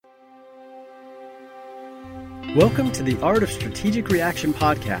Welcome to the Art of Strategic Reaction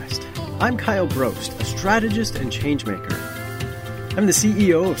podcast. I'm Kyle Burrous, a strategist and changemaker. I'm the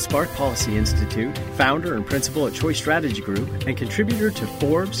CEO of Spark Policy Institute, founder and principal at Choice Strategy Group, and contributor to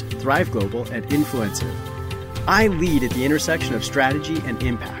Forbes, Thrive Global, and Influencer. I lead at the intersection of strategy and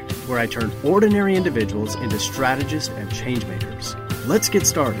impact, where I turn ordinary individuals into strategists and changemakers. Let's get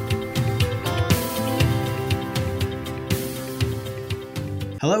started.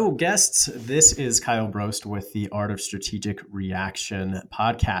 Hello, guests. This is Kyle Burrous with the Art of Strategic Reaction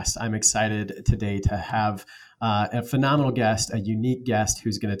podcast. I'm excited today to have a phenomenal guest, a unique guest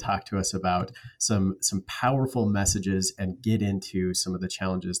who's going to talk to us about some powerful messages and get into some of the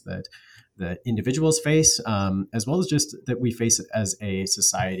challenges that individuals face, as well as just that we face as a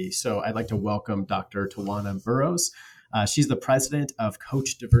society. So I'd like to welcome Dr. Towanna Burrous. She's the president of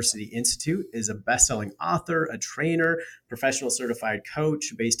Coach Diversity Institute, is a best-selling author, a trainer, professional certified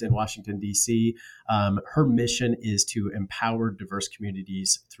coach based in Washington, D.C. Her mission is to empower diverse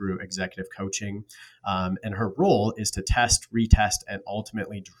communities through executive coaching. And her role is to test, retest, and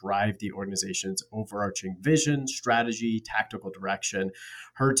ultimately drive the organization's overarching vision, strategy, tactical direction.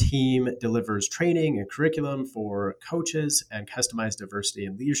 Her team delivers training and curriculum for coaches and customized diversity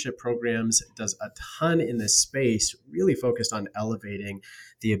and leadership programs. It does a ton in this space, really focused on elevating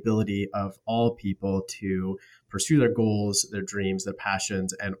the ability of all people to pursue their goals, their dreams, their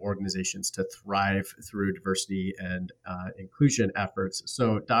passions, and organizations to thrive through diversity and inclusion efforts.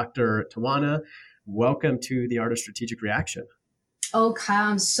 So, Dr. Towanna, welcome to the Art of Strategic Reaction. Oh, Kyle,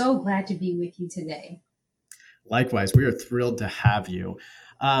 I'm so glad to be with you today. Likewise, we are thrilled to have you.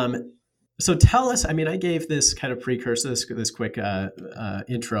 So tell us, I gave this kind of precursor, this quick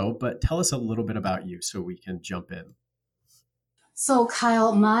intro, but tell us a little bit about you so we can jump in. So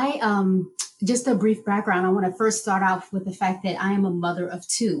Kyle, my just a brief background. I want to first start off with the fact that I am a mother of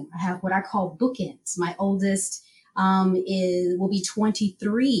two. I have what I call bookends. My oldest will be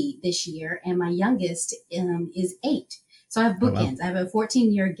 23 this year, and my youngest is 8. So I have bookends. Oh, wow. I have a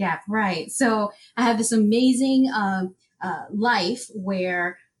 14-year gap, right? So I have this amazing life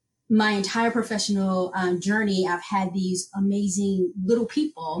where my entire professional journey, I've had these amazing little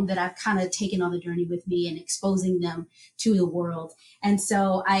people that I've kind of taken on the journey with me and exposing them to the world. And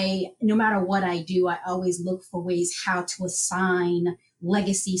so no matter what I do, I always look for ways how to assign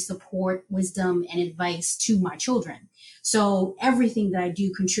legacy, support, wisdom, and advice to my children. So everything that I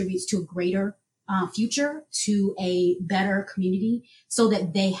do contributes to a greater future, to a better community, so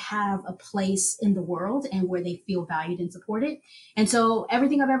that they have a place in the world and where they feel valued and supported. And so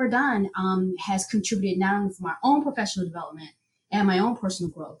everything I've ever done has contributed not only for my own professional development and my own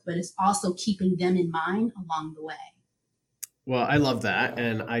personal growth, but it's also keeping them in mind along the way. Well, I love that.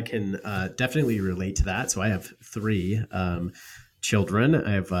 And I can definitely relate to that. So I have 3 children.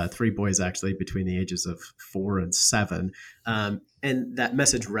 I have 3 boys, actually, between the ages of 4 and 7. And that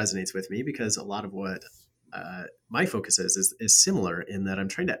message resonates with me because a lot of what my focus is similar in that I'm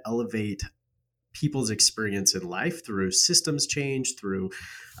trying to elevate people's experience in life through systems change, through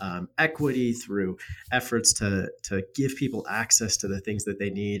equity, through efforts to give people access to the things that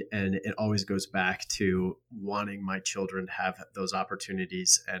they need. And it always goes back to wanting my children to have those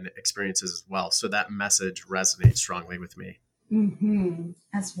opportunities and experiences as well. So that message resonates strongly with me. Mm-hmm.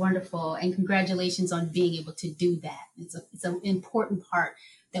 That's wonderful. And congratulations on being able to do that. It's an important part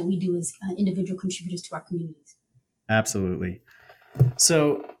that we do as individual contributors to our communities. Absolutely.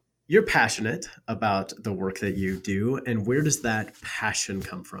 So you're passionate about the work that you do. And where does that passion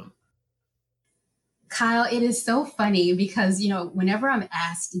come from? Kyle, it is so funny because, whenever I'm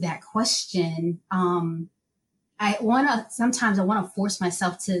asked that question, sometimes I want to force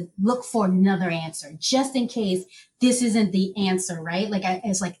myself to look for another answer just in case this isn't the answer, right?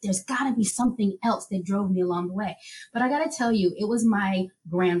 It's like, there's gotta be something else that drove me along the way. But I gotta tell you, it was my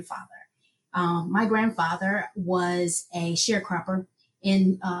grandfather. My grandfather was a sharecropper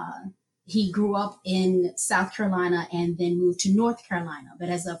he grew up in South Carolina and then moved to North Carolina. But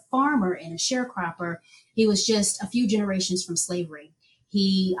as a farmer and a sharecropper, he was just a few generations from slavery.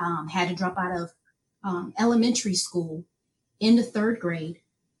 He had to drop out of elementary school in the 3rd grade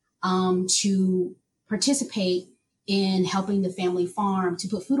to participate in helping the family farm to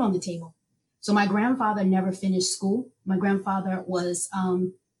put food on the table. So my grandfather never finished school. My grandfather was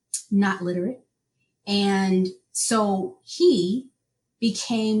not literate. And so he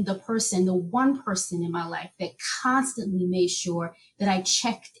became the one person in my life that constantly made sure that I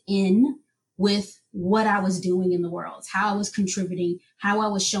checked in with what I was doing in the world, how I was contributing, how I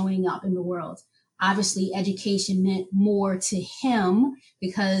was showing up in the world. Obviously, education meant more to him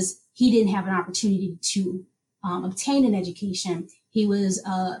because he didn't have an opportunity to obtain an education. He was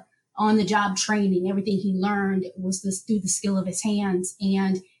on the job training. Everything he learned was through the skill of his hands.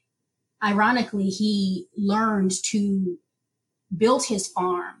 And ironically, he learned to build his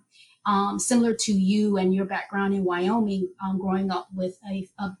farm. Similar to you and your background in Wyoming, growing up with a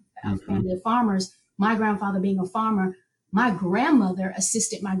family of farmers, my grandfather being a farmer, my grandmother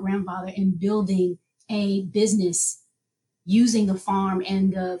assisted my grandfather in building a business using the farm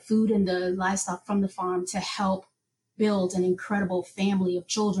and the food and the livestock from the farm to help build an incredible family of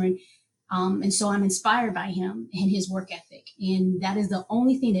children. And so I'm inspired by him and his work ethic. And that is the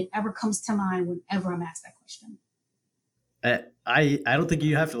only thing that ever comes to mind whenever I'm asked that question. I don't think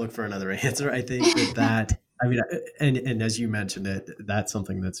you have to look for another answer. I think that I mean, and as you mentioned it, that's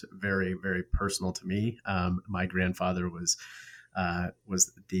something that's very, very personal to me. My grandfather was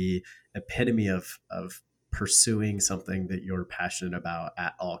the epitome of pursuing something that you're passionate about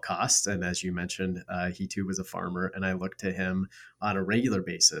at all costs. And as you mentioned, he too was a farmer, and I looked to him on a regular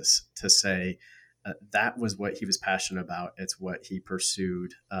basis to say that was what he was passionate about. It's what he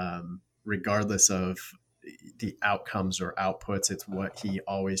pursued, regardless of the outcomes or outputs. It's what he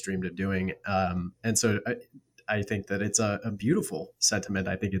always dreamed of doing. And so I think that it's a beautiful sentiment.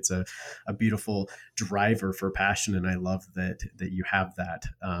 I think it's a beautiful driver for passion. And I love that you have that.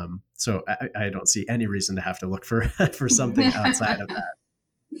 So I don't see any reason to have to look for, for something outside of that.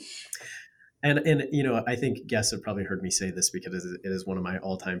 And you know, I think guests have probably heard me say this because it is one of my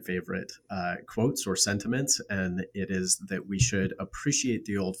all-time favorite quotes or sentiments. And it is that we should appreciate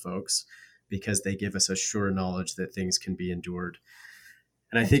the old folks because they give us a sure knowledge that things can be endured.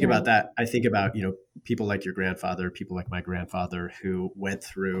 And I think about that. I think about, you know, people like your grandfather, people like my grandfather who went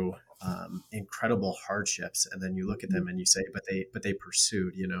through incredible hardships. And then you look at them and you say, but they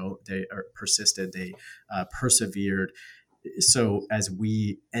pursued, you know, they are persisted, they persevered. So as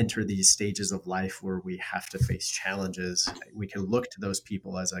we enter these stages of life where we have to face challenges, we can look to those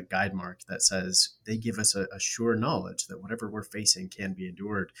people as a guide mark that says they give us a sure knowledge that whatever we're facing can be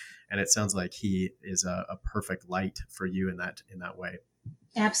endured. And it sounds like he is a perfect light for you in that way.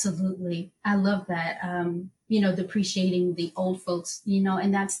 Absolutely. I love that. You know, depreciating the old folks, you know,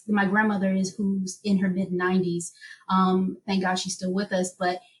 and that's my grandmother who's in her mid 90s. Thank God she's still with us,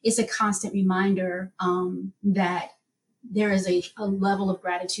 but it's a constant reminder that there is a level of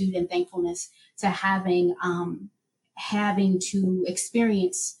gratitude and thankfulness to having to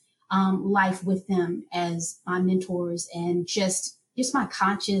experience life with them as my mentors, and just my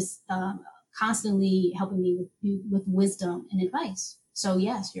conscious, constantly helping me with wisdom and advice. So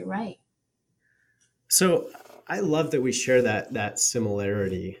yes, you're right. So I love that we share that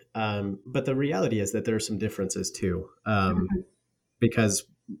similarity, but the reality is that there are some differences too, because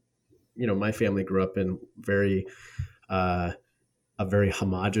you know my family grew up in a very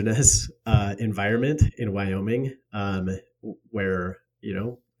homogenous environment in Wyoming, where you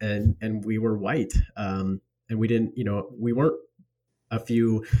know, and we were white, and we didn't, you know, we weren't a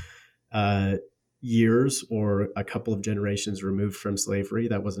few years or a couple of generations removed from slavery.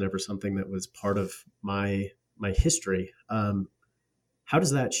 That wasn't ever something that was part of my history. How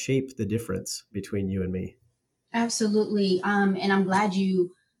does that shape the difference between you and me? Absolutely, and I'm glad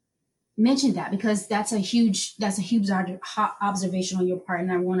you mentioned that, because that's a huge observation on your part,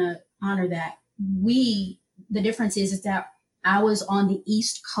 and I want to honor that. The difference is that I was on the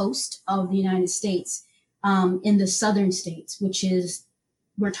East Coast of the United States, in the southern states, which is,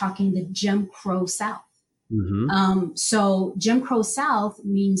 we're talking the Jim Crow South. Mm-hmm. So Jim Crow South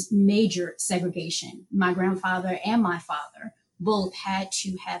means major segregation. My grandfather and my father both had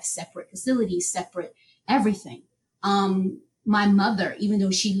to have separate facilities, separate everything. My mother, even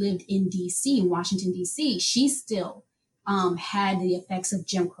though she lived in DC, Washington, DC, she still had the effects of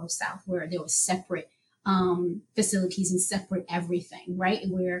Jim Crow South, where there were separate facilities and separate everything, right?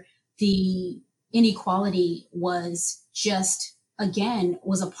 Where the inequality was just, again,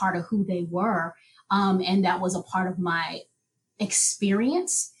 was a part of who they were. And that was a part of my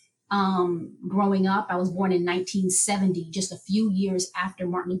experience growing up. I was born in 1970, just a few years after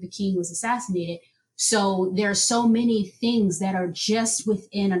Martin Luther King was assassinated. So there are so many things that are just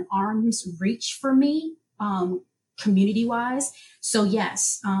within an arm's reach for me, community wise. So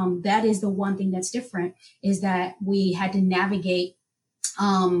yes, that is the one thing that's different, is that we had to navigate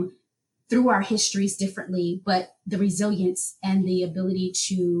through our histories differently, but the resilience and the ability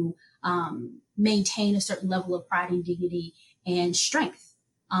to maintain a certain level of pride and dignity and strength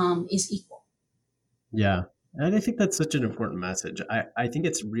is equal. Yeah. And I think that's such an important message. I think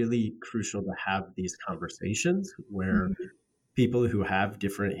it's really crucial to have these conversations where people who have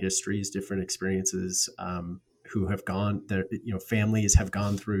different histories, different experiences, who have gone there, you know, families have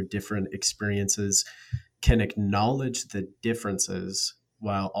gone through different experiences, can acknowledge the differences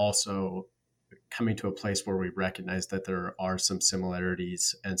while also coming to a place where we recognize that there are some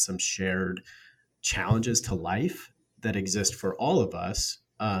similarities and some shared challenges to life that exist for all of us,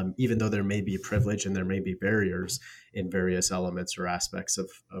 even though there may be privilege and there may be barriers in various elements or aspects of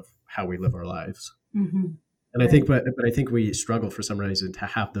how we live our lives. Mm-hmm. And I think, but I think we struggle for some reason to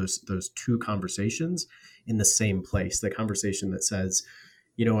have those two conversations in the same place. The conversation that says,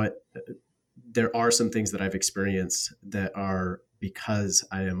 you know what, there are some things that I've experienced that are because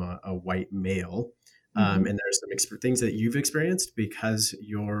I am a white male. And there's some things that you've experienced because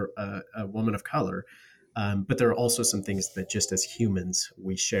you're a woman of color. But there are also some things that just as humans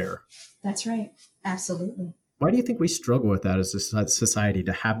we share. That's right. Absolutely. Why do you think we struggle with that as a society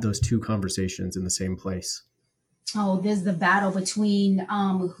to have those two conversations in the same place? Oh, there's the battle between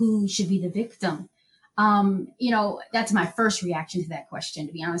who should be the victim. That's my first reaction to that question,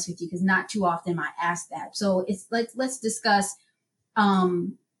 to be honest with you, because not too often I ask that. So let's discuss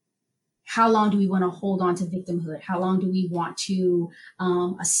how long do we want to hold on to victimhood? How long do we want to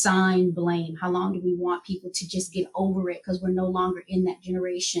assign blame? How long do we want people to just get over it because we're no longer in that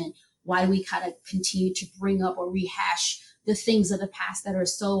generation? Why do we kind of continue to bring up or rehash the things of the past that are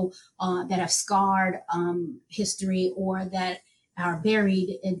so that have scarred history or that are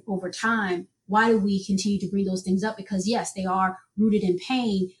buried over time? Why do we continue to bring those things up? Because yes, they are rooted in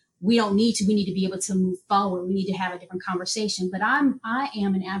pain. We need to be able to move forward. We need to have a different conversation. But I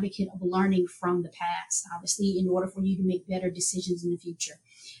am an advocate of learning from the past, obviously, in order for you to make better decisions in the future.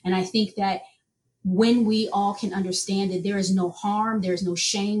 And I think that when we all can understand that there is no harm, there's no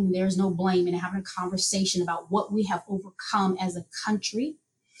shame, there's no blame, and having a conversation about what we have overcome as a country,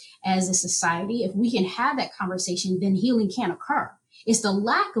 as a society, if we can have that conversation, then healing can occur. It's the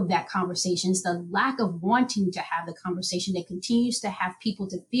lack of that conversation. It's the lack of wanting to have the conversation that continues to have people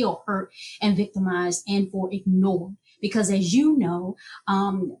to feel hurt and victimized and for ignored. Because as you know,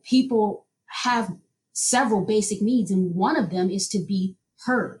 people have several basic needs, and one of them is to be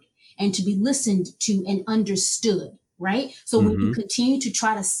heard and to be listened to and understood, right? So when you continue to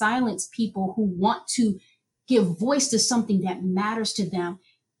try to silence people who want to give voice to something that matters to them,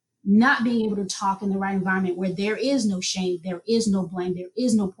 not being able to talk in the right environment where there is no shame, there is no blame, there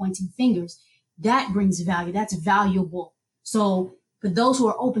is no pointing fingers, that brings value. That's valuable. So for those who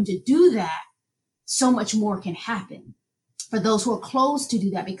are open to do that, so much more can happen. For those who are closed to do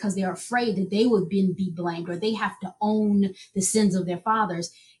that because they're afraid that they would be blamed or they have to own the sins of their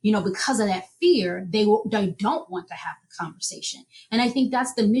fathers, because of that fear, they don't want to have the conversation. And I think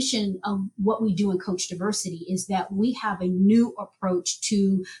that's the mission of what we do in Coach Diversity, is that we have a new approach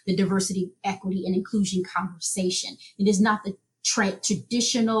to the diversity, equity, and inclusion conversation. It is not the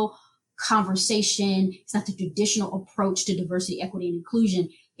traditional conversation. It's not the traditional approach to diversity, equity, and inclusion.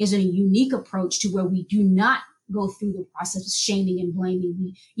 It's a unique approach to where we do not go through the process of shaming and blaming.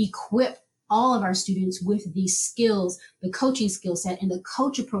 We equip all of our students with these skills, the coaching skill set and the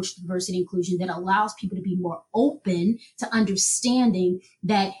coach approach to diversity and inclusion that allows people to be more open to understanding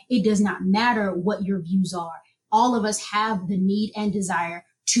that it does not matter what your views are. All of us have the need and desire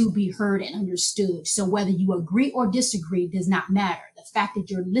to be heard and understood. So whether you agree or disagree does not matter. The fact that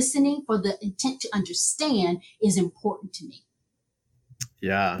you're listening for the intent to understand is important to me.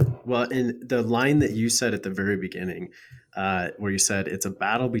 Yeah. Well, in the line that you said at the very beginning, where you said it's a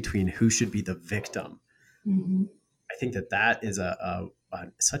battle between who should be the victim. I think that is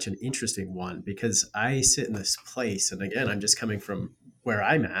such an interesting one, because I sit in this place, and again, I'm just coming from where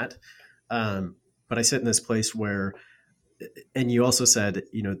I'm at, but I sit in this place where, and you also said,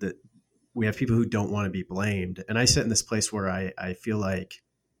 that we have people who don't want to be blamed, and I sit in this place where I feel like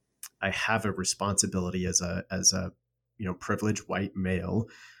I have a responsibility as a privileged white male.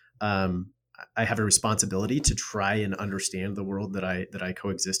 I have a responsibility to try and understand the world that I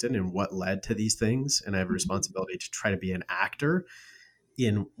coexist in and what led to these things. And I have a responsibility to try to be an actor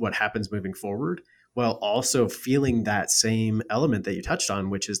in what happens moving forward, while also feeling that same element that you touched on,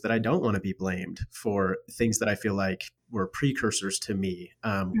 which is that I don't want to be blamed for things that I feel like were precursors to me,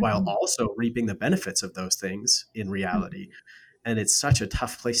 while also reaping the benefits of those things in reality. And it's such a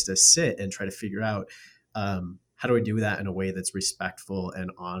tough place to sit and try to figure out, how do I do that in a way that's respectful and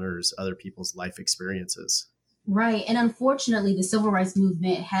honors other people's life experiences? Right. And unfortunately, the civil rights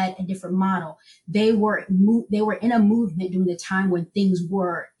movement had a different model. They were in a movement during the time when things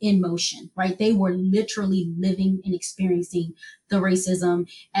were in motion, right? They were literally living and experiencing the racism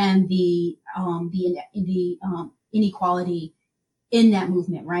and the inequality in that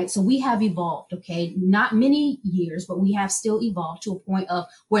movement, right? So we have evolved, okay? Not many years, but we have still evolved to a point of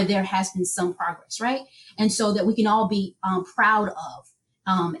where there has been some progress, right? And so that we can all be proud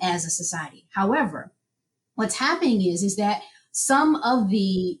of as a society. However, what's happening is that some of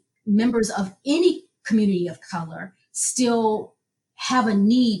the members of any community of color still have a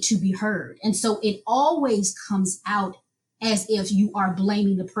need to be heard. And so it always comes out as if you are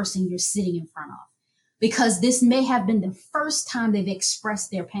blaming the person you're sitting in front of, because this may have been the first time they've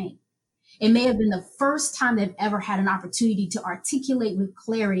expressed their pain. It may have been the first time they've ever had an opportunity to articulate with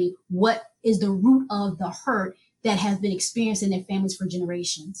clarity what is the root of the hurt that has been experienced in their families for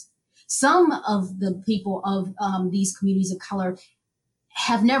generations. Some of the people of these communities of color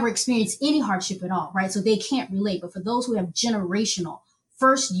have never experienced any hardship at all, right? So they can't relate. But for those who have generational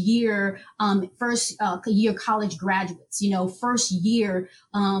first year college graduates, first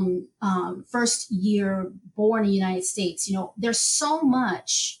year born in the United States, there's so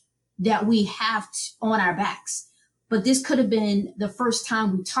much that we have on our backs. But this could have been the first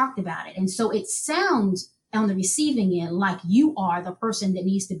time we talked about it. And so it sounds on the receiving end like you are the person that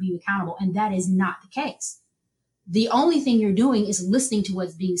needs to be accountable. And that is not the case. The only thing you're doing is listening to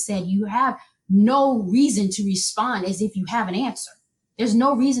what's being said. You have no reason to respond as if you have an answer. There's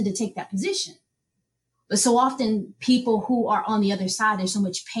no reason to take that position. But so often people who are on the other side, there's so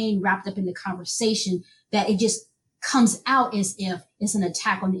much pain wrapped up in the conversation that it just comes out as if it's an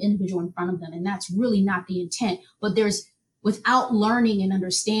attack on the individual in front of them. And that's really not the intent. But without learning and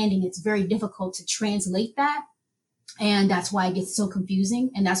understanding, it's very difficult to translate that. And that's why it gets so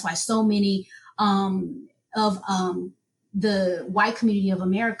confusing. And that's why so many of the white community of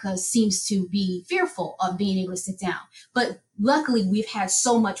America seems to be fearful of being able to sit down. But luckily, we've had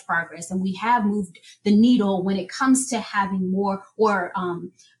so much progress, and we have moved the needle when it comes to having more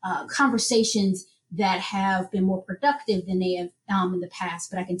conversations that have been more productive than they have in the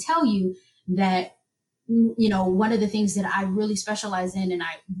past. But I can tell you that, one of the things that I really specialize in and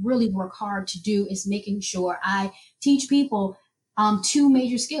I really work hard to do is making sure I teach people two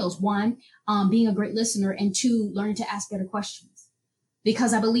major skills. One, being a great listener, and two, learning to ask better questions.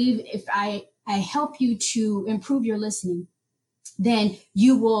 Because I believe if I help you to improve your listening, then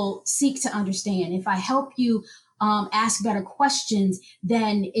you will seek to understand. If I help you ask better questions,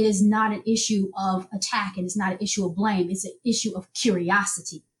 then it is not an issue of attack and it's not an issue of blame. It's an issue of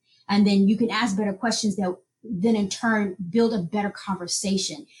curiosity. And then you can ask better questions that then in turn build a better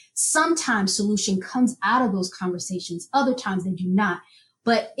conversation. Sometimes solution comes out of those conversations. Other times they do not.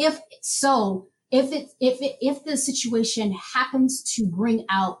 But if the situation happens to bring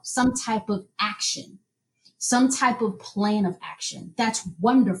out some type of action, some type of plan of action, that's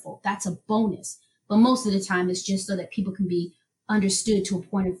wonderful. That's a bonus. But most of the time, it's just so that people can be understood to a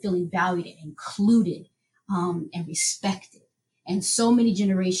point of feeling valued and included and respected. And so many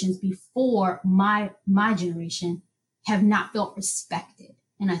generations before my generation have not felt respected.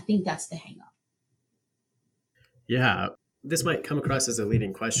 And I think that's the hang up. Yeah, this might come across as a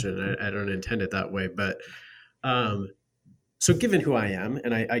leading question. I don't intend it that way, but so given who I am,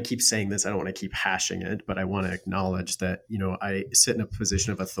 and I keep saying this, I don't want to keep hashing it, but I want to acknowledge that, I sit in a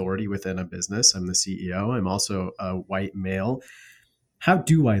position of authority within a business. I'm the CEO. I'm also a white male. How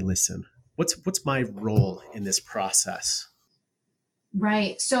do I listen? What's my role in this process?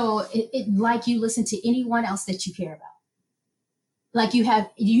 Right. So it like you listen to anyone else that you care about. Like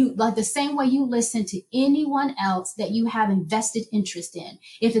like the same way you listen to anyone else that you have invested interest in.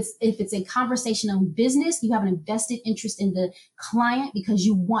 If it's a conversation on business, you have an invested interest in the client because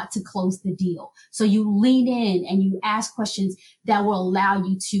you want to close the deal. So you lean in and you ask questions that will allow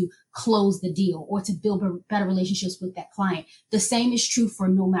you to close the deal or to build better relationships with that client. The same is true for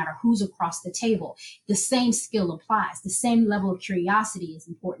no matter who's across the table. The same skill applies. The same level of curiosity is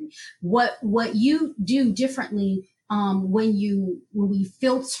important. What you do differently when we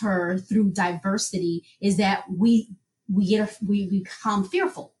filter through diversity is that we become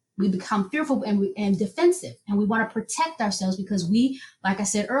fearful. We become fearful and defensive, and we want to protect ourselves because we, like I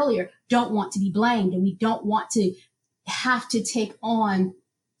said earlier, don't want to be blamed, and we don't want to have to take on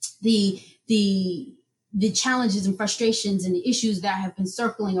the challenges and frustrations and the issues that have been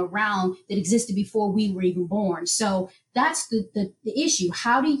circling around that existed before we were even born. So that's the issue.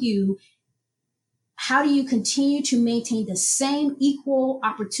 How do you continue to maintain the same equal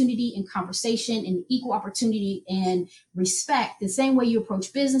opportunity and conversation and equal opportunity and respect, the same way you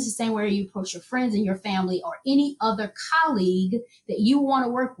approach business, the same way you approach your friends and your family or any other colleague that you want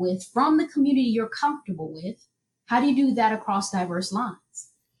to work with from the community you're comfortable with? How do you do that across diverse lines?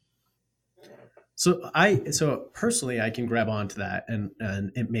 So personally, I can grab onto that, and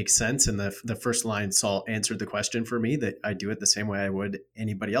it makes sense. And the first line, Saul answered the question for me, that I do it the same way I would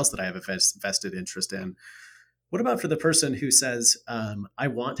anybody else that I have a vested interest in. What about for the person who says, I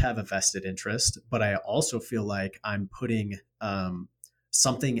want to have a vested interest, but I also feel like I'm putting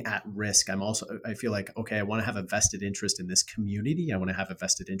something at risk. I feel like, okay, I want to have a vested interest in this community. I want to have a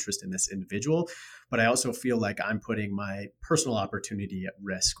vested interest in this individual, but I also feel like I'm putting my personal opportunity at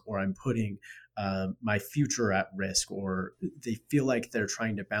risk, or I'm putting my future at risk, or they feel like they're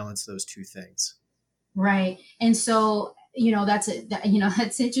trying to balance those two things. Right. And so,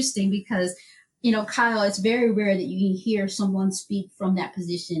 that's interesting because, Kyle, it's very rare that you can hear someone speak from that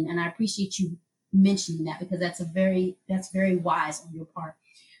position. And I appreciate you mentioning that because that's very wise on your part.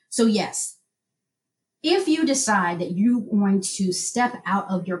 So yes, if you decide that you're going to step out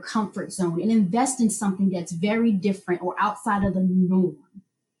of your comfort zone and invest in something that's very different or outside of the norm,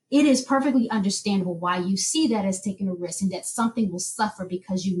 it is perfectly understandable why you see that as taking a risk and that something will suffer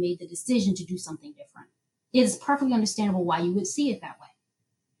because you made the decision to do something different. It is perfectly understandable why you would see it that way.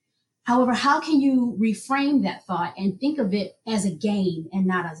 However, how can you reframe that thought and think of it as a gain and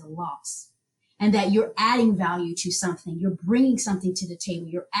not as a loss? And that you're adding value to something, you're bringing something to the table,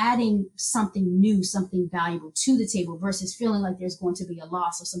 you're adding something new, something valuable to the table versus feeling like there's going to be a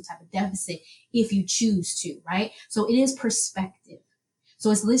loss or some type of deficit if you choose to, right? So it is perspective.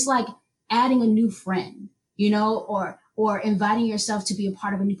 So it's just like adding a new friend, or inviting yourself to be a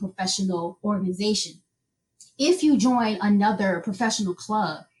part of a new professional organization. If you join another professional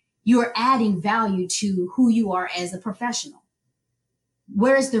club, you're adding value to who you are as a professional.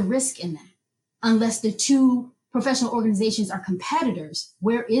 Where is the risk in that? Unless the two professional organizations are competitors,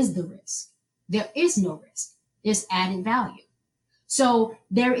 where is the risk? There is no risk. There's added value. So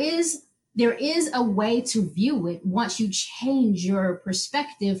there is a way to view it once you change your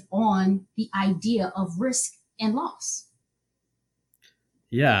perspective on the idea of risk and loss.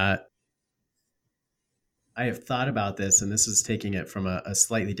 Yeah, I have thought about this, and this is taking it from a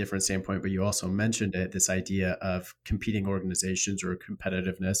slightly different standpoint, but you also mentioned it, this idea of competing organizations or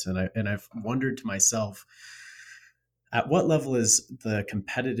competitiveness. And I've wondered to myself, at what level is the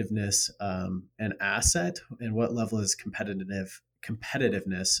competitiveness an asset, and what level is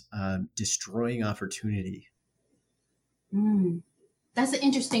competitiveness destroying opportunity? Mm, that's an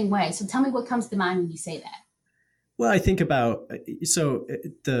interesting way. So tell me what comes to mind when you say that. Well, I think about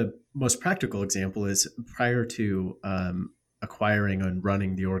the most practical example is prior to acquiring and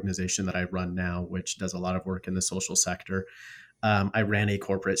running the organization that I run now, which does a lot of work in the social sector. I ran a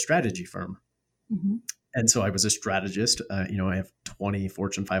corporate strategy firm. Mm-hmm. And so I was a strategist. I have 20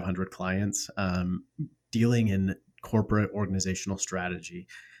 Fortune 500 clients dealing in corporate organizational strategy.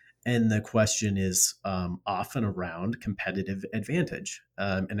 And the question is often around competitive advantage.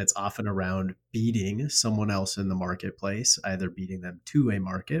 And it's often around beating someone else in the marketplace, either beating them to a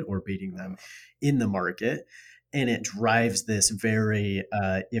market or beating them in the market. And it drives this very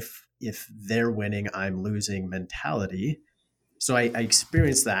if they're winning, I'm losing mentality. So I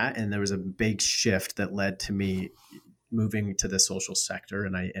experienced that, and there was a big shift that led to me moving to the social sector,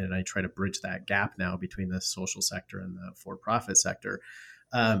 and I try to bridge that gap now between the social sector and the for-profit sector.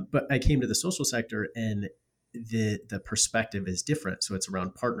 But I came to the social sector, and the perspective is different. So it's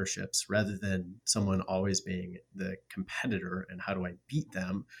around partnerships rather than someone always being the competitor and how do I beat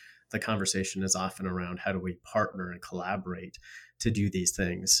them. The conversation is often around how do we partner and collaborate to do these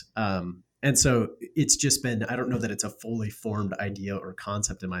things. And so it's just been, I don't know that it's a fully formed idea or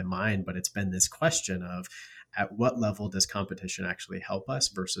concept in my mind, but it's been this question of at what level does competition actually help us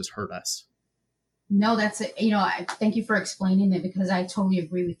versus hurt us? No, I thank you for explaining that because I totally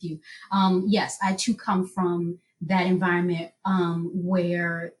agree with you. Yes, I too come from that environment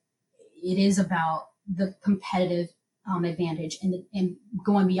where it is about the competitive advantage and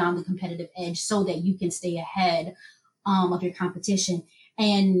going beyond the competitive edge so that you can stay ahead of your competition.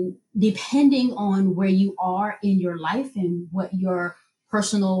 And depending on where you are in your life and what your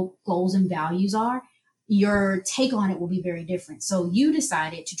personal goals and values are, your take on it will be very different. So you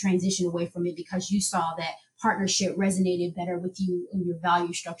decided to transition away from it because you saw that partnership resonated better with you and your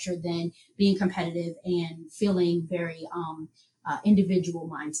value structure than being competitive and feeling very individual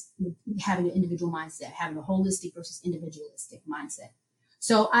minds, having an individual mindset, having a holistic versus individualistic mindset.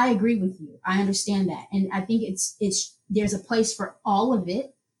 So I agree with you. I understand that. And I think there's a place for all of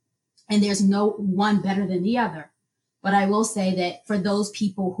it and there's no one better than the other. But I will say that for those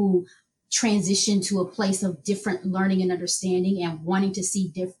people who transition to a place of different learning and understanding and wanting to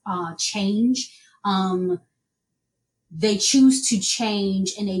see change, they choose to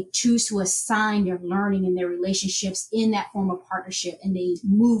change and they choose to assign their learning and their relationships in that form of partnership. And they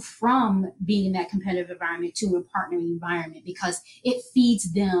move from being in that competitive environment to a partnering environment because it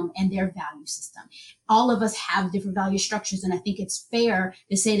feeds them and their value system. All of us have different value structures. And I think it's fair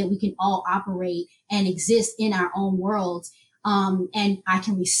to say that we can all operate and exist in our own worlds And I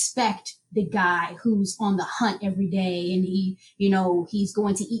can respect the guy who's on the hunt every day and he's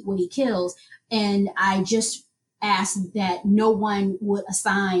going to eat what he kills. And I just ask that no one would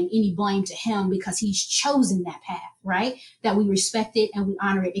assign any blame to him because he's chosen that path, right? That we respect it and we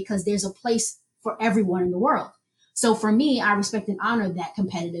honor it because there's a place for everyone in the world. So for me, I respect and honor that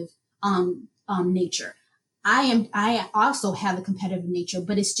competitive nature. I also have a competitive nature,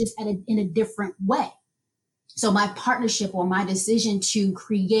 but it's just in a different way. So my partnership or my decision to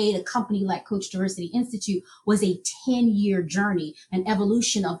create a company like Coach Diversity Institute was a 10-year journey, an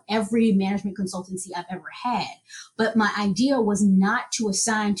evolution of every management consultancy I've ever had. But my idea was not to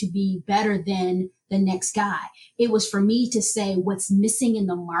assign to be better than the next guy. It was for me to say what's missing in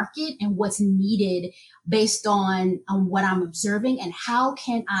the market and what's needed based on what I'm observing and how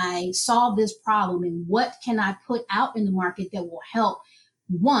can I solve this problem and what can I put out in the market that will help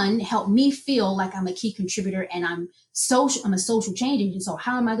me feel like I'm a key contributor and I'm a social change agent. So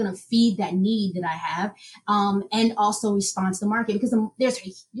how am I going to feed that need that I have? And also respond to the market because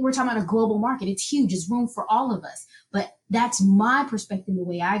we're talking about a global market. It's huge. There's room for all of us, but that's my perspective, the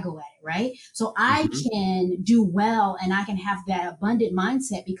way I go at it. Right. So I can do well and I can have that abundant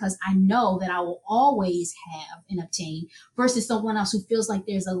mindset because I know that I will always have and obtain versus someone else who feels like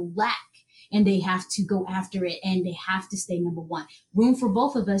there's a lack and they have to go after it and they have to stay number one. Room for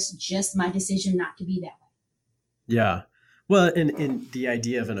both of us, just my decision not to be that way. Yeah. Well, and the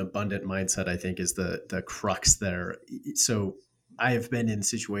idea of an abundant mindset, I think, is the crux there. So I have been in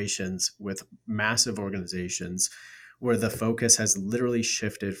situations with massive organizations where the focus has literally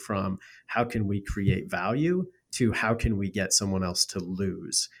shifted from how can we create value to how can we get someone else to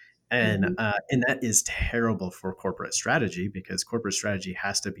lose. And that is terrible for corporate strategy because corporate strategy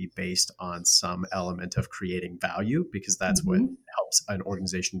has to be based on some element of creating value because that's what helps an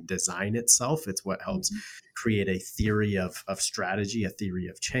organization design itself. It's what helps create a theory of strategy, a theory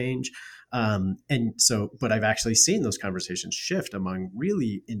of change. But I've actually seen those conversations shift among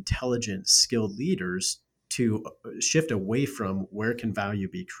really intelligent, skilled leaders to shift away from where can value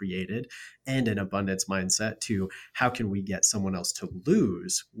be created and an abundance mindset to how can we get someone else to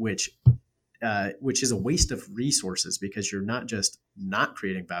lose, which is a waste of resources because you're not just not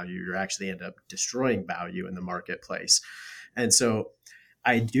creating value, you're actually end up destroying value in the marketplace. And so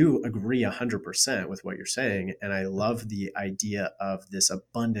I do agree 100% with what you're saying. And I love the idea of this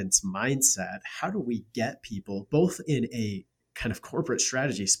abundance mindset. How do we get people both in a kind of corporate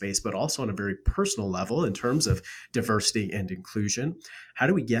strategy space, but also on a very personal level in terms of diversity and inclusion? How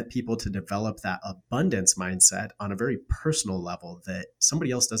do we get people to develop that abundance mindset on a very personal level that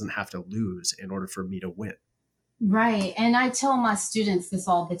somebody else doesn't have to lose in order for me to win? Right. And I tell my students this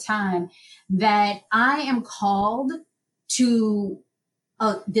all the time, that I am called to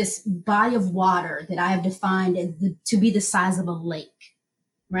this body of water that I have defined as to be the size of a lake,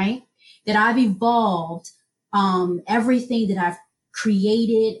 right? That I've evolved everything that I've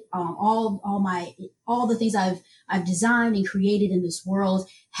created, all the things I've designed and created in this world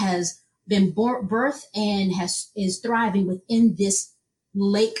has been birthed and is thriving within this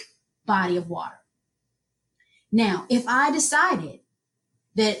lake body of water. Now, if I decided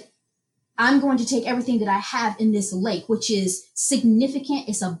that I'm going to take everything that I have in this lake, which is significant,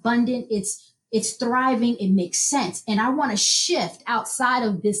 it's abundant, it's thriving, it makes sense, and I want to shift outside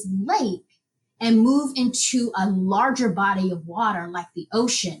of this lake and move into a larger body of water like the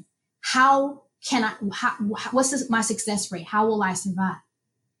ocean, what's my success rate? How will I survive?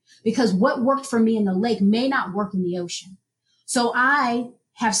 Because what worked for me in the lake may not work in the ocean. So I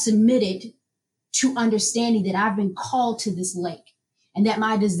have submitted to understanding that I've been called to this lake and that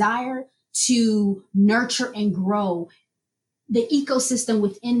my desire to nurture and grow the ecosystem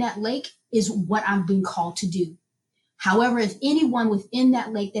within that lake is what I've been called to do. However, if anyone within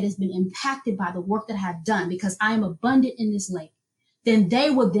that lake that has been impacted by the work that I have done, because I am abundant in this lake, then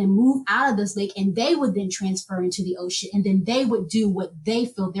they would then move out of this lake and they would then transfer into the ocean, and then they would do what they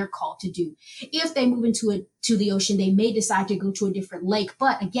feel they're called to do. If they move to the ocean, they may decide to go to a different lake.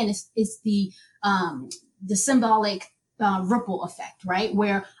 But again, it's the symbolic ripple effect, right?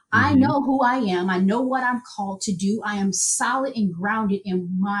 Where I know who I am. I know what I'm called to do. I am solid and grounded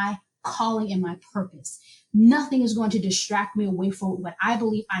in my calling and my purpose. Nothing is going to distract me away from what I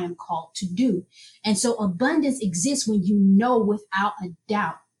believe I am called to do. And so abundance exists when you know without a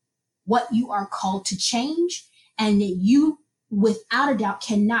doubt what you are called to change, and that you, without a doubt,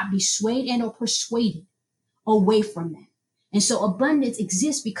 cannot be swayed and or persuaded away from that. And so abundance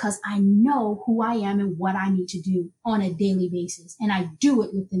exists because I know who I am and what I need to do on a daily basis. And I do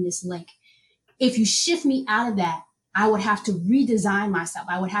it within this lake. If you shift me out of that, I would have to redesign myself.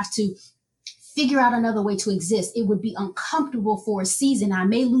 I would have to figure out another way to exist. It would be uncomfortable for a season. I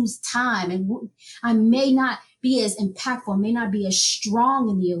may lose time and I may not be as impactful, I may not be as strong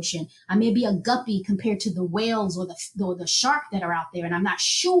in the ocean. I may be a guppy compared to the whales or the shark that are out there. And I'm not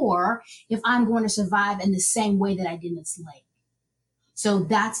sure if I'm going to survive in the same way that I did in this lake. So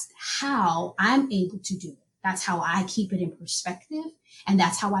that's how I'm able to do it. That's how I keep it in perspective. And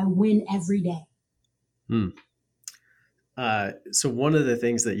that's how I win every day. So one of the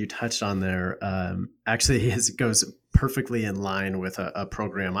things that you touched on there actually goes perfectly in line with a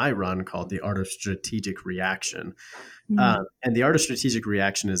program I run called the Art of Strategic Reaction. And the Art of Strategic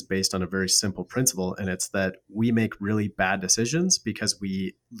Reaction is based on a very simple principle, and it's that we make really bad decisions because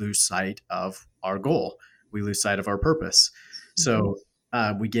we lose sight of our goal. We lose sight of our purpose. So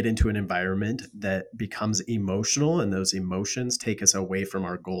we get into an environment that becomes emotional, and those emotions take us away from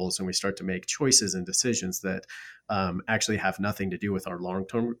our goals, and we start to make choices and decisions that actually have nothing to do with our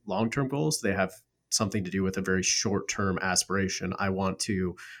long-term goals. They have something to do with a very short-term aspiration. I want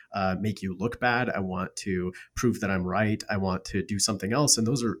to make you look bad. I want to prove that I'm right. I want to do something else. And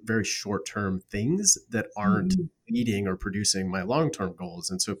those are very short-term things that aren't leading or producing my long-term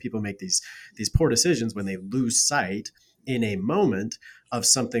goals. And so people make these poor decisions when they lose sight in a moment of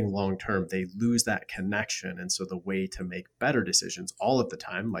something long-term. They lose that connection. And so the way to make better decisions all of the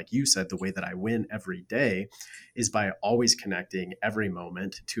time, like you said, the way that I win every day is by always connecting every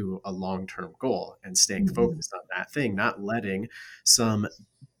moment to a long-term goal and staying focused on that thing, not letting some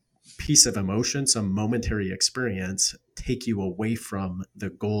piece of emotion, some momentary experience take you away from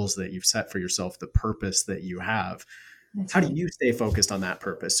the goals that you've set for yourself, the purpose that you have. How do you stay focused on that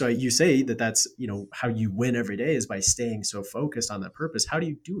purpose? So you say that that's, how you win every day is by staying so focused on that purpose. How do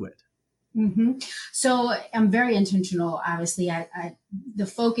you do it? So I'm very intentional. Obviously, the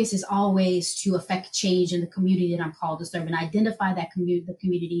focus is always to affect change in the community that I'm called to serve, and identify that the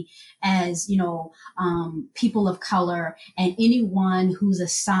community as, people of color and anyone who's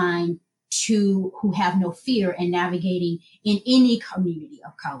assigned who have no fear in navigating in any community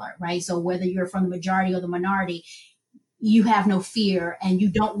of color, right? So whether you're from the majority or the minority, you have no fear and you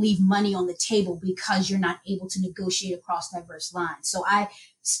don't leave money on the table because you're not able to negotiate across diverse lines. So I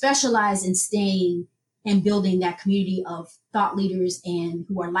specialize in staying and building that community of thought leaders and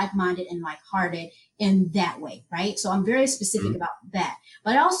who are like-minded and like-hearted in that way, right? So I'm very specific about that.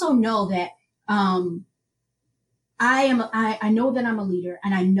 But I also know that I know that I'm a leader,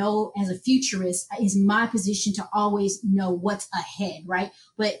 and I know as a futurist is my position to always know what's ahead, right?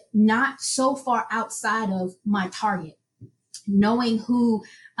 But not so far outside of my target. Knowing who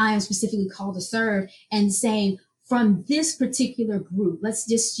I am specifically called to serve and saying, from this particular group, let's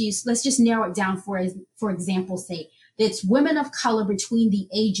just narrow it down for example's sake. It's women of color between the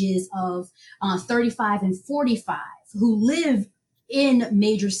ages of 35 and 45 who live in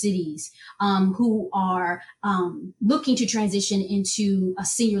major cities, who are looking to transition into a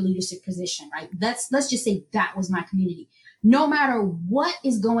senior leadership position, right? Let's just say that was my community. No matter what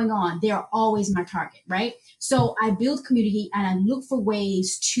is going on, they are always my target, right? So I build community and I look for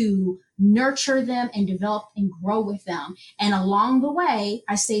ways to nurture them and develop and grow with them. And along the way,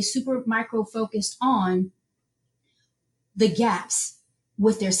 I stay super micro focused on the gaps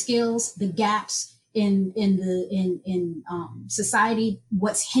with their skills, the gaps in society,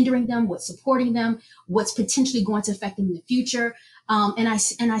 what's hindering them, what's supporting them, what's potentially going to affect them in the future. And I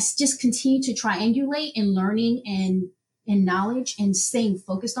just continue to triangulate in learning and knowledge and staying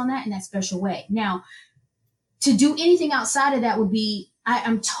focused on that in that special way. Now, to do anything outside of that would be,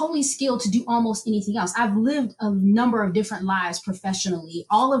 I'm totally skilled to do almost anything else. I've lived a number of different lives professionally.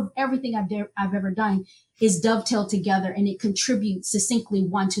 All of everything I've ever done is dovetailed together, and it contributes succinctly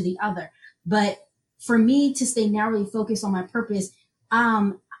one to the other. But for me to stay narrowly focused on my purpose,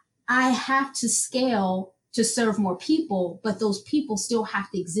 I have to scale to serve more people, but those people still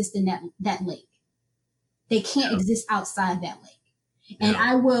have to exist in that lake. They can't exist outside that lake. And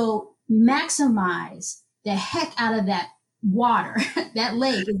I will maximize the heck out of that water. That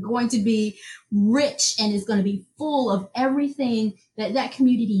lake is going to be rich and is going to be full of everything that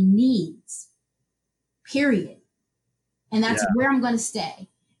community needs, period. And that's where I'm going to stay.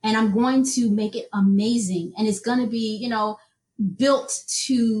 And I'm going to make it amazing. And it's going to be, built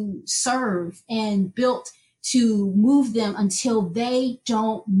to serve and built to move them until they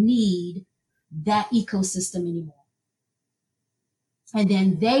don't need that ecosystem anymore. And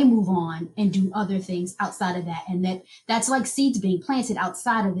then they move on and do other things outside of that. And that's like seeds being planted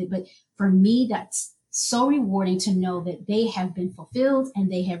outside of it. But for me, that's so rewarding to know that they have been fulfilled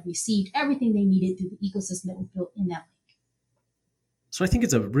and they have received everything they needed through the ecosystem that was built in that lake. So I think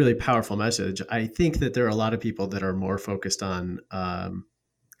it's a really powerful message. I think that there are a lot of people that are more focused on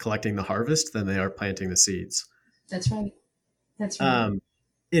collecting the harvest than they are planting the seeds. That's right. That's right.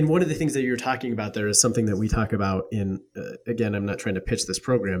 And one of the things that you're talking about there is something that we talk about in, again, I'm not trying to pitch this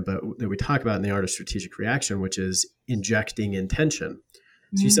program, but that we talk about in the art of strategic reaction, which is injecting intention.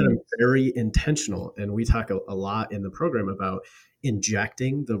 So you said I'm very intentional, and we talk a lot in the program about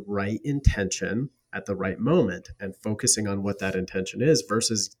injecting the right intention at the right moment and focusing on what that intention is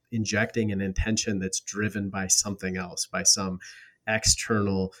versus injecting an intention that's driven by something else, by some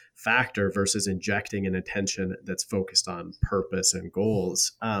external factor versus injecting an intention that's focused on purpose and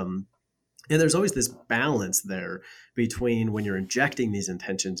goals. And there's always this balance there between when you're injecting these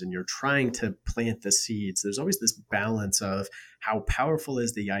intentions and you're trying to plant the seeds, there's always this balance of how powerful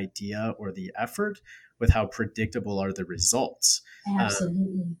is the idea or the effort with how predictable are the results.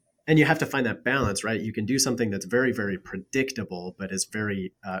 Absolutely. And you have to find that balance, right? You can do something that's very, very predictable, but is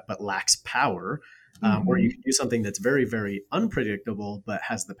very, but lacks power. Or you can do something that's very, very unpredictable, but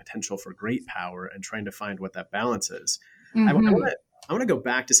has the potential for great power, and trying to find what that balance is. I want to go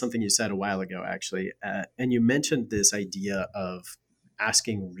back to something you said a while ago, actually. And you mentioned this idea of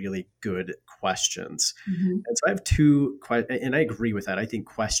asking really good questions. And so I have two, and I agree with that. I think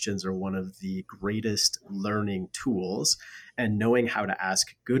questions are one of the greatest learning tools, and knowing how to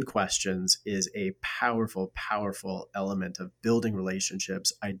ask good questions is a powerful, powerful element of building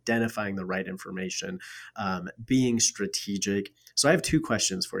relationships, identifying the right information, being strategic. So I have two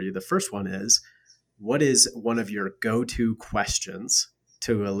questions for you. The first one is, what is one of your go-to questions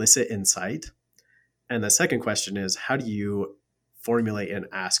to elicit insight? And the second question is, how do you formulate and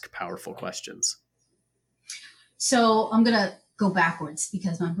ask powerful questions? So I'm going to go backwards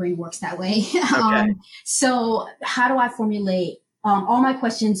because my brain works that way. Okay. So how do I formulate all my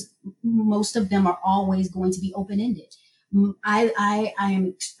questions? Most of them are always going to be open-ended.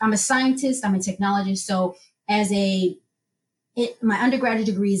 I'm a scientist. I'm a technologist. So my undergraduate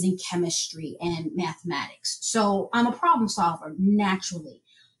degree is in chemistry and mathematics. So I'm a problem solver naturally.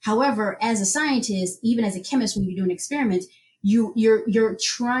 However, as a scientist, even as a chemist, when you're doing experiments, you're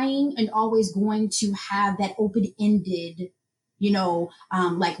trying and always going to have that open-ended,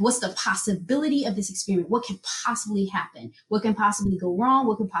 like, what's the possibility of this experiment? What can possibly happen? What can possibly go wrong?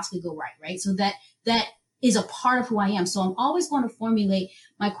 What can possibly go right? Right. So that is a part of who I am. So I'm always going to formulate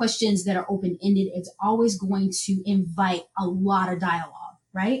my questions that are open-ended. It's always going to invite a lot of dialogue.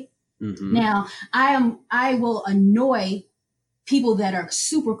 Right. Now I will annoy people that are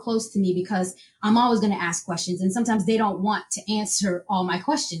super close to me because I'm always going to ask questions, and sometimes they don't want to answer all my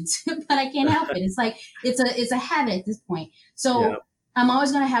questions, but I can't help it. It's like, it's a habit at this point. So I'm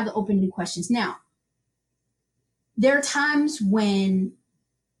always going to have the open-ended questions. Now, there are times when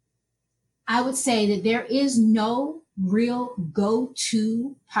I would say that there is no real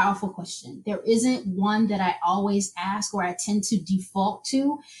go-to powerful question. There isn't one that I always ask or I tend to default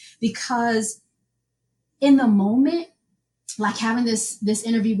to, because in the moment, like having this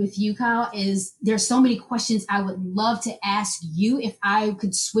interview with you, Kyle, there's so many questions I would love to ask you if I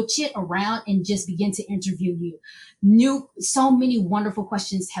could switch it around and just begin to interview you. So many wonderful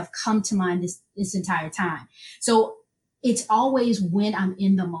questions have come to mind this entire time. So it's always when I'm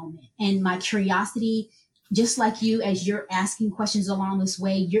in the moment, and my curiosity, just like you, as you're asking questions along this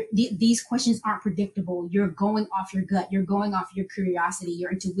way, these questions aren't predictable. You're going off your gut. You're going off your curiosity.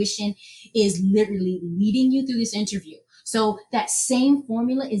 Your intuition is literally leading you through this interview. So that same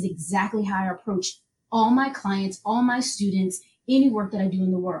formula is exactly how I approach all my clients, all my students, any work that I do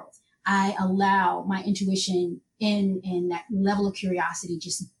in the world. I allow my intuition and that level of curiosity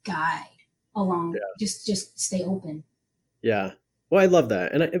just guide along, just stay open. Yeah. Well, I love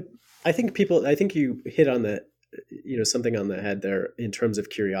that. And I think you hit on something on the head there in terms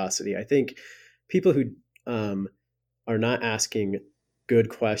of curiosity. I think people who are not asking good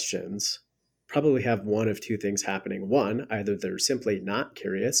questions probably have one of two things happening. One, either they're simply not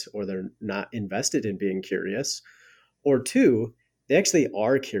curious, or they're not invested in being curious. Or two, they actually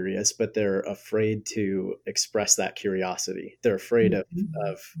are curious, but they're afraid to express that curiosity. They're afraid of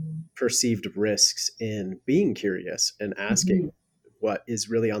perceived risks in being curious and asking what is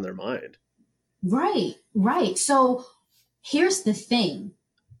really on their mind. Right. So here's the thing.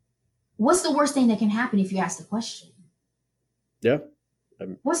 What's the worst thing that can happen if you ask the question? Yeah.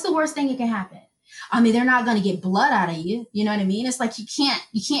 What's the worst thing that can happen? I mean, they're not going to get blood out of you. You know what I mean? It's like,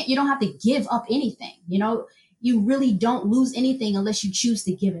 you don't have to give up anything. You really don't lose anything unless you choose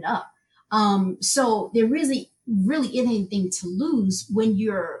to give it up. So there really isn't anything to lose when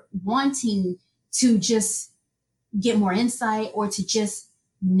you're wanting to just get more insight, or to just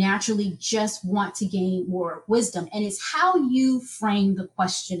naturally just want to gain more wisdom. And it's how you frame the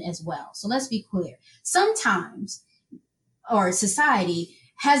question as well. So let's be clear. Sometimes, or society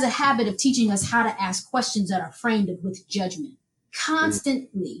has a habit of teaching us how to ask questions that are framed with judgment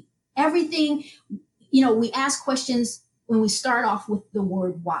constantly. Everything, we ask questions when we start off with the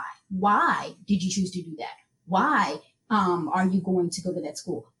word why. Why did you choose to do that? Why are you going to go to that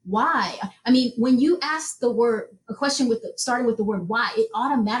school? Why? I mean, when you ask a question starting with the word why, it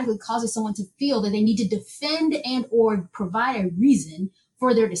automatically causes someone to feel that they need to defend and or provide a reason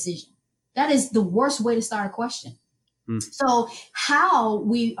for their decision. That is the worst way to start a question. So how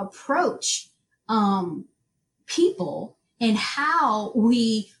we approach people and how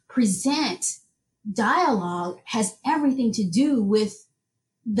we present dialogue has everything to do with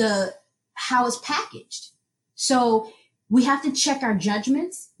how it's packaged. So we have to check our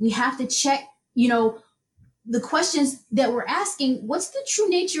judgments. We have to check, the questions that we're asking. What's the true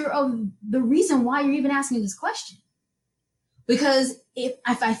nature of the reason why you're even asking this question? Because if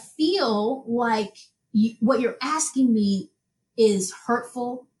I feel like what you're asking me is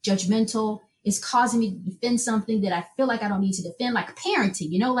hurtful, judgmental, is causing me to defend something that I feel like I don't need to defend, like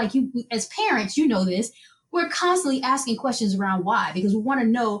parenting, like as parents, this, we're constantly asking questions around why, because we want to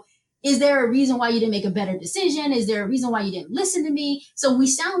know, is there a reason why you didn't make a better decision? Is there a reason why you didn't listen to me? So we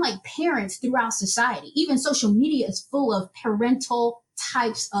sound like parents throughout society. Even social media is full of parental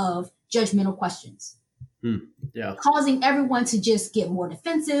types of judgmental questions. Yeah. Causing everyone to just get more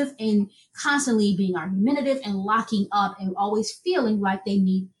defensive and constantly being argumentative and locking up and always feeling like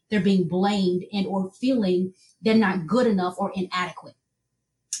they're being blamed and or feeling they're not good enough or inadequate.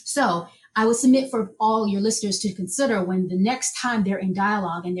 So I would submit for all your listeners to consider, when the next time they're in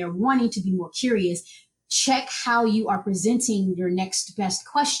dialogue and they're wanting to be more curious, check how you are presenting your next best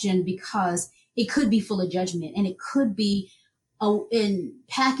question, because it could be full of judgment and it could be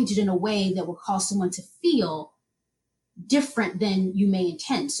packaged in a way that will cause someone to feel different than you may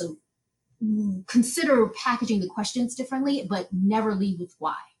intend. So consider packaging the questions differently, but never lead with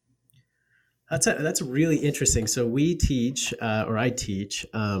why. That's really interesting. So we teach, or I teach,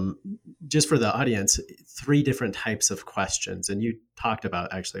 just for the audience, 3 different types of questions. And you talked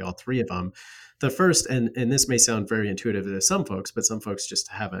about actually all 3 of them. The first, and this may sound very intuitive to some folks, but some folks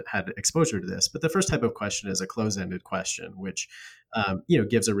just haven't had exposure to this. But the first type of question is a close-ended question, which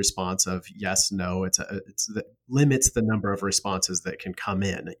gives a response of yes, no. It limits the number of responses that can come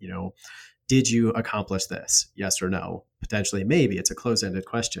in. Did you accomplish this? Yes or no? Potentially, maybe. It's a close-ended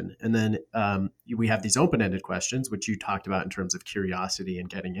question. And then we have these open-ended questions, which you talked about in terms of curiosity and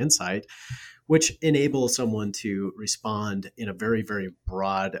getting insight, which enable someone to respond in a very, very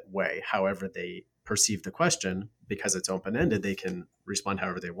broad way. However they perceive the question, because it's open-ended, they can respond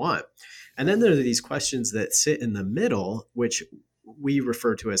however they want. And then there are these questions that sit in the middle, which we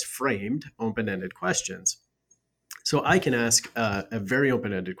refer to as framed open-ended questions. So I can ask a very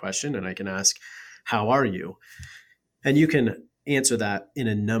open-ended question, and I can ask, how are you? And you can answer that in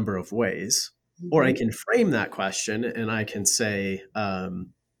a number of ways. Or I can frame that question and I can say,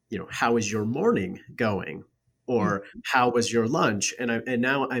 how is your morning going? Or how was your lunch? And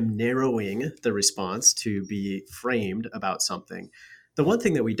now I'm narrowing the response to be framed about something. The one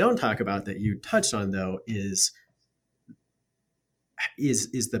thing that we don't talk about that you touched on, though, is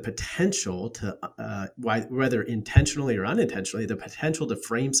the potential to, whether intentionally or unintentionally, the potential to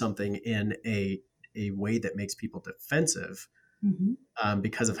frame something in a way that makes people defensive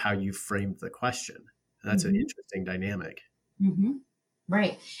because of how you framed the question. That's an interesting dynamic.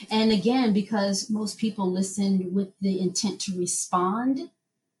 Right. And again, because most people listen with the intent to respond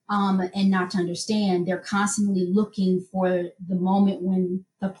and not to understand, they're constantly looking for the moment when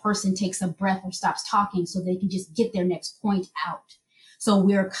the person takes a breath or stops talking so they can just get their next point out. So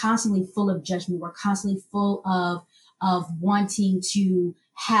we're constantly full of judgment. We're constantly full of wanting to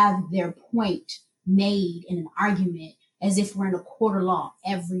have their point made in an argument as if we're in a court of law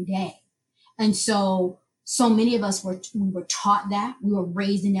every day. And so many of us we were taught that. We were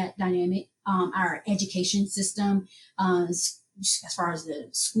raised in that dynamic. Our education system, as far as the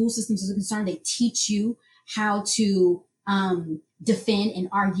school systems are concerned, they teach you how to defend and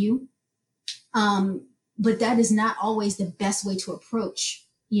argue. But that is not always the best way to approach,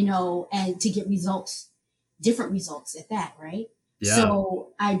 and to get different results at that, right? Yeah.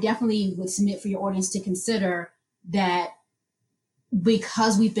 So I definitely would submit for your audience to consider that,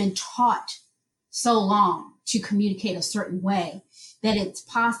 because we've been taught so long to communicate a certain way, that it's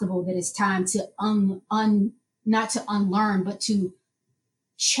possible that it's time to not to unlearn, but to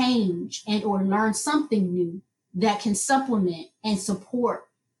change and or learn something new that can supplement and support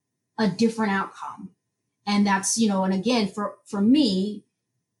a different outcome. And that's, and again, for me,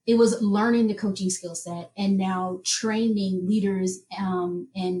 it was learning the coaching skill set and now training leaders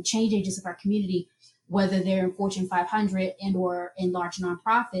and change agents of our community whether they're in Fortune 500 and or in large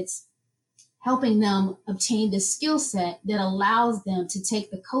nonprofits, helping them obtain the skill set that allows them to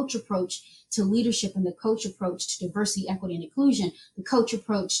take the coach approach to leadership and the coach approach to diversity, equity, and inclusion, the coach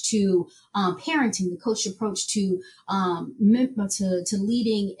approach to parenting, the coach approach to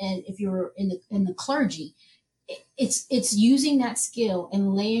leading, and if you're in the clergy, it's using that skill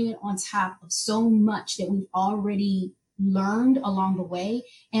and laying it on top of so much that we've already learned along the way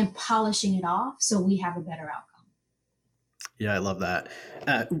and polishing it off so we have a better outcome. Yeah, I love that.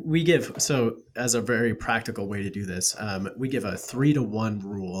 We give, so as a very practical way to do this, we give a 3-to-1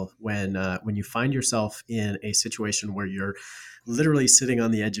 rule when you find yourself in a situation where you're literally sitting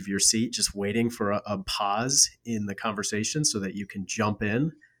on the edge of your seat, just waiting for a pause in the conversation so that you can jump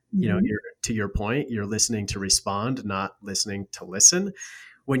in. Mm-hmm. You know, to your point, you're listening to respond, not listening to listen.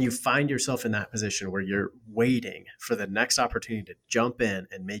 When you find yourself in that position where you're waiting for the next opportunity to jump in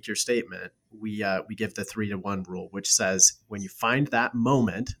and make your statement, we give the 3-to-1 rule, which says when you find that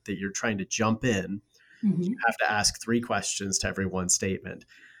moment that you're trying to jump in, mm-hmm. you have to ask 3 questions to every one statement.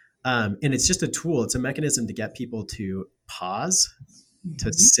 And it's just a tool. It's a mechanism to get people to pause, mm-hmm.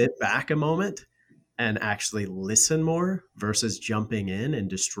 to sit back a moment and actually listen more versus jumping in and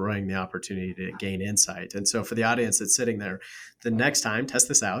destroying the opportunity to gain insight. And so for the audience that's sitting there, the next time, test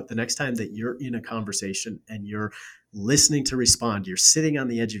this out, the next time that you're in a conversation and you're listening to respond, you're sitting on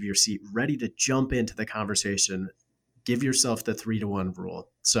the edge of your seat, ready to jump into the conversation, give yourself the 3-to-1 rule.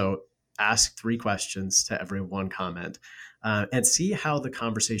 So ask 3 questions to every 1 comment, and see how the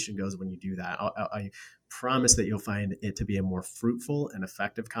conversation goes when you do that. I promise that you'll find it to be a more fruitful and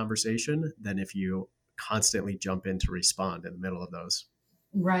effective conversation than if you constantly jump in to respond in the middle of those.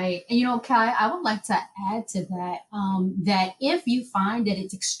 Right. And, Kai, I would like to add to that, that if you find that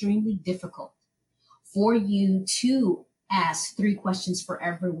it's extremely difficult for you to ask 3 questions for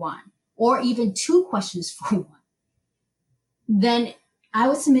everyone, or even 2 questions for one, then I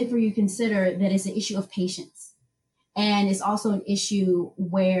would submit for you to consider that it's an issue of patience. And it's also an issue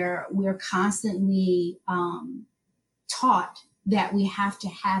where we're constantly taught that we have to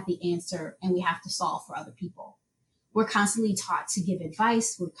have the answer and we have to solve for other people. We're constantly taught to give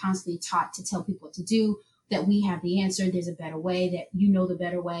advice. We're constantly taught to tell people what to do, that we have the answer. There's a better way, that you know the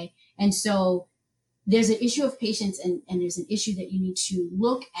better way. And so there's an issue of patience, and there's an issue that you need to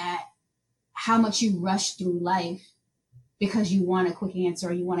look at how much you rush through life because you want a quick answer,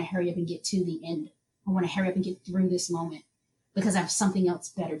 or you want to hurry up and get to the end. I want to hurry up and get through this moment because I have something else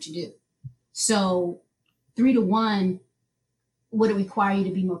better to do. So 3-to-1 would require you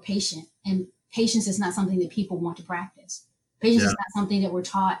to be more patient. And patience is not something that people want to practice. Patience is not something that we're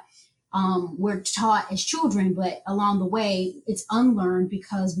taught. We're taught as children, but along the way, it's unlearned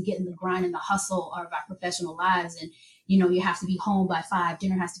because we get in the grind and the hustle of our professional lives. And, you have to be home by 5,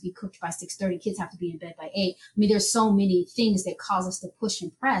 dinner has to be cooked by 6:30, kids have to be in bed by 8. I mean, there's so many things that cause us to push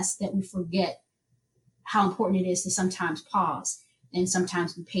and press that we forget how important it is to sometimes pause and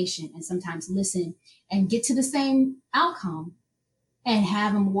sometimes be patient and sometimes listen and get to the same outcome and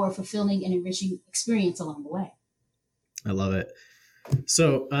have a more fulfilling and enriching experience along the way. I love it.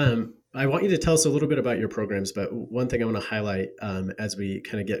 So I want you to tell us a little bit about your programs, but one thing I want to highlight as we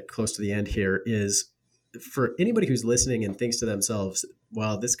kind of get close to the end here is for anybody who's listening and thinks to themselves,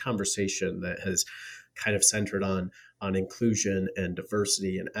 wow, this conversation that has kind of centered on inclusion and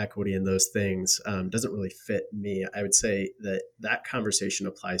diversity and equity and those things doesn't really fit me. I would say that conversation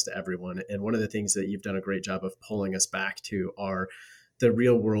applies to everyone. And one of the things that you've done a great job of pulling us back to are the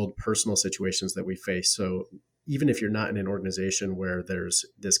real world personal situations that we face. So even if you're not in an organization where there's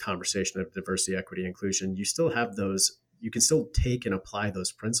this conversation of diversity, equity, inclusion, you still have those. You can still take and apply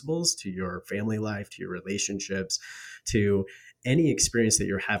those principles to your family life, to your relationships, to any experience that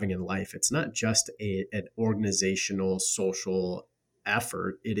you're having in life. It's not just an organizational, social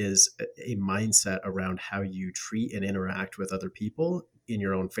effort. It is a mindset around how you treat and interact with other people in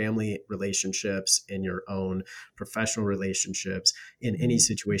your own family relationships, in your own professional relationships, in any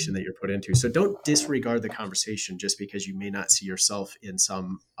situation that you're put into. So don't disregard the conversation just because you may not see yourself in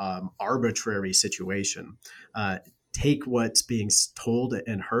some arbitrary situation. Take what's being told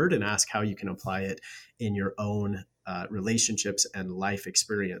and heard and ask how you can apply it in your own relationships and life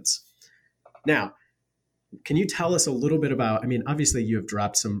experience. Now, can you tell us a little bit about, obviously you have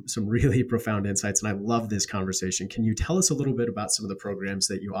dropped some really profound insights, and I love this conversation. Can you tell us a little bit about some of the programs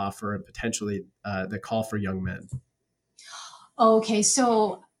that you offer and potentially the call for young men? Okay,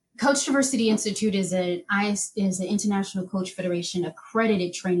 so Coach Diversity Institute is an International Coach Federation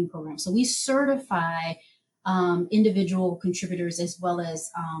accredited training program. So we certify individual contributors as well as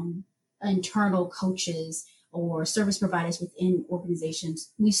internal coaches or service providers within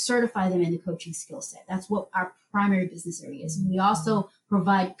organizations, we certify them in the coaching skill set. That's what our primary business area is. We also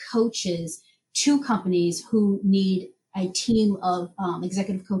provide coaches to companies who need a team of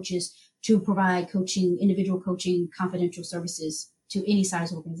executive coaches to provide coaching, individual coaching, confidential services to any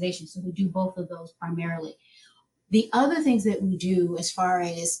size organization. So we do both of those primarily. The other things that we do as far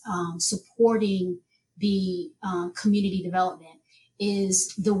as supporting the community development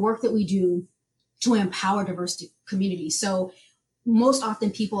is the work that we do to empower diverse communities. So most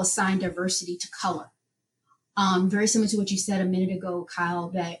often people assign diversity to color. Very similar to what you said a minute ago, Kyle,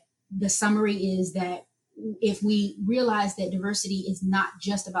 that the summary is that if we realize that diversity is not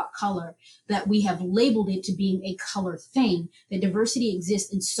just about color, that we have labeled it to being a color thing, that diversity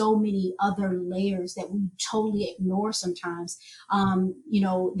exists in so many other layers that we totally ignore sometimes.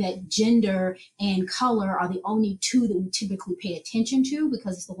 That gender and color are the only two that we typically pay attention to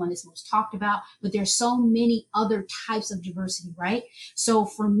because it's the one that's most talked about, but there's so many other types of diversity, right? So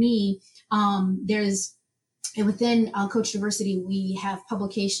for me, within Coach Diversity, we have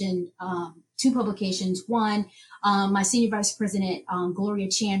two publications. One, my senior vice president, Gloria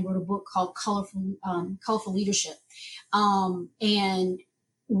Chan, wrote a book called Colorful Leadership. And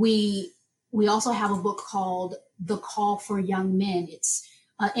we also have a book called The Call for Young Men. It's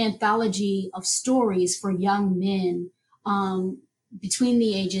an anthology of stories for young men between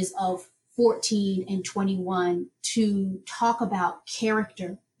the ages of 14 and 21 to talk about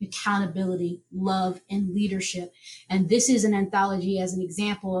character, accountability, love, and leadership. And this is an anthology as an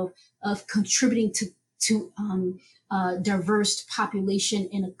example of contributing to diverse population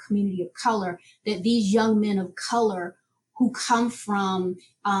in a community of color, that these young men of color who come from,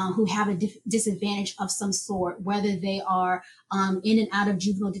 who have a disadvantage of some sort, whether they are in and out of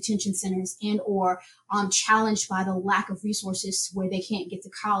juvenile detention centers and or challenged by the lack of resources where they can't get to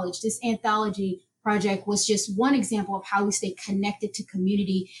college. This anthology project was just one example of how we stay connected to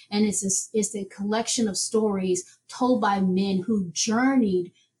community. And it's a collection of stories told by men who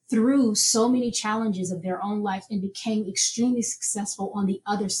journeyed through so many challenges of their own life and became extremely successful on the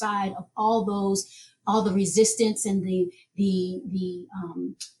other side of all the resistance and the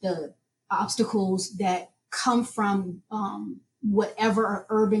obstacles that come from whatever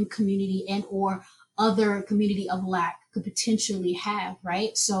urban community and or other community of lack could potentially have,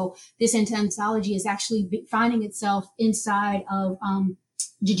 right? So this anthology is actually finding itself inside of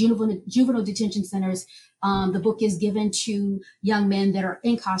juvenile detention centers. The book is given to young men that are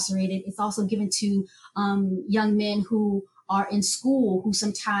incarcerated. It's also given to young men who are in school who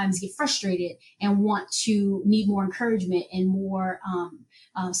sometimes get frustrated and need more encouragement and more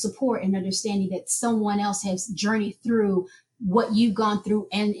support and understanding that someone else has journeyed through what you've gone through,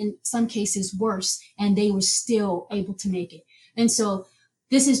 and in some cases worse, and they were still able to make it. And so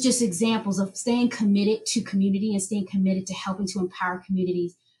this is just examples of staying committed to community and staying committed to helping to empower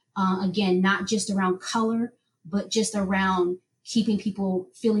communities. Again, not just around color, but just around keeping people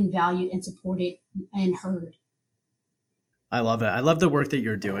feeling valued and supported and heard. I love it. I love the work that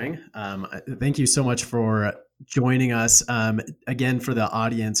you're doing. Thank you so much for joining us. Again, for the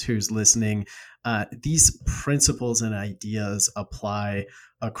audience who's listening, these principles and ideas apply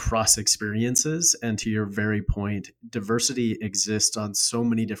across experiences. And to your very point, diversity exists on so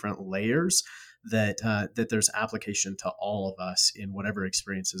many different layers that there's application to all of us in whatever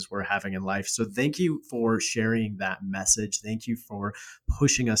experiences we're having in life. So thank you for sharing that message. Thank you for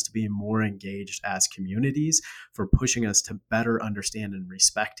pushing us to be more engaged as communities, for pushing us to better understand and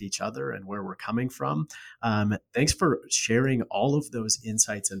respect each other and where we're coming from. Thanks for sharing all of those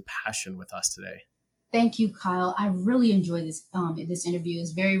insights and passion with us today. Thank you, Kyle. I really enjoyed this interview.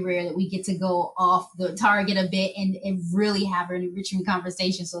 It's very rare that we get to go off the target a bit and really have an enriching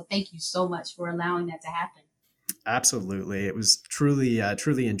conversation. So thank you so much for allowing that to happen. Absolutely. It was truly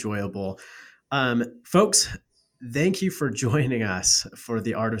enjoyable. Folks, thank you for joining us for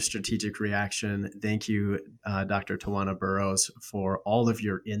the Art of Strategic Reaction. Thank you, Dr. Towanna Burrous, for all of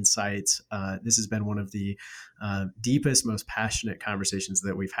your insights. This has been one of the deepest, most passionate conversations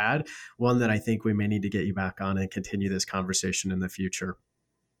that we've had, one that I think we may need to get you back on and continue this conversation in the future.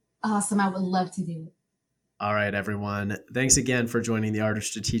 Awesome. I would love to do it. All right, everyone. Thanks again for joining the Art of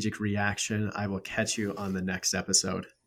Strategic Reaction. I will catch you on the next episode.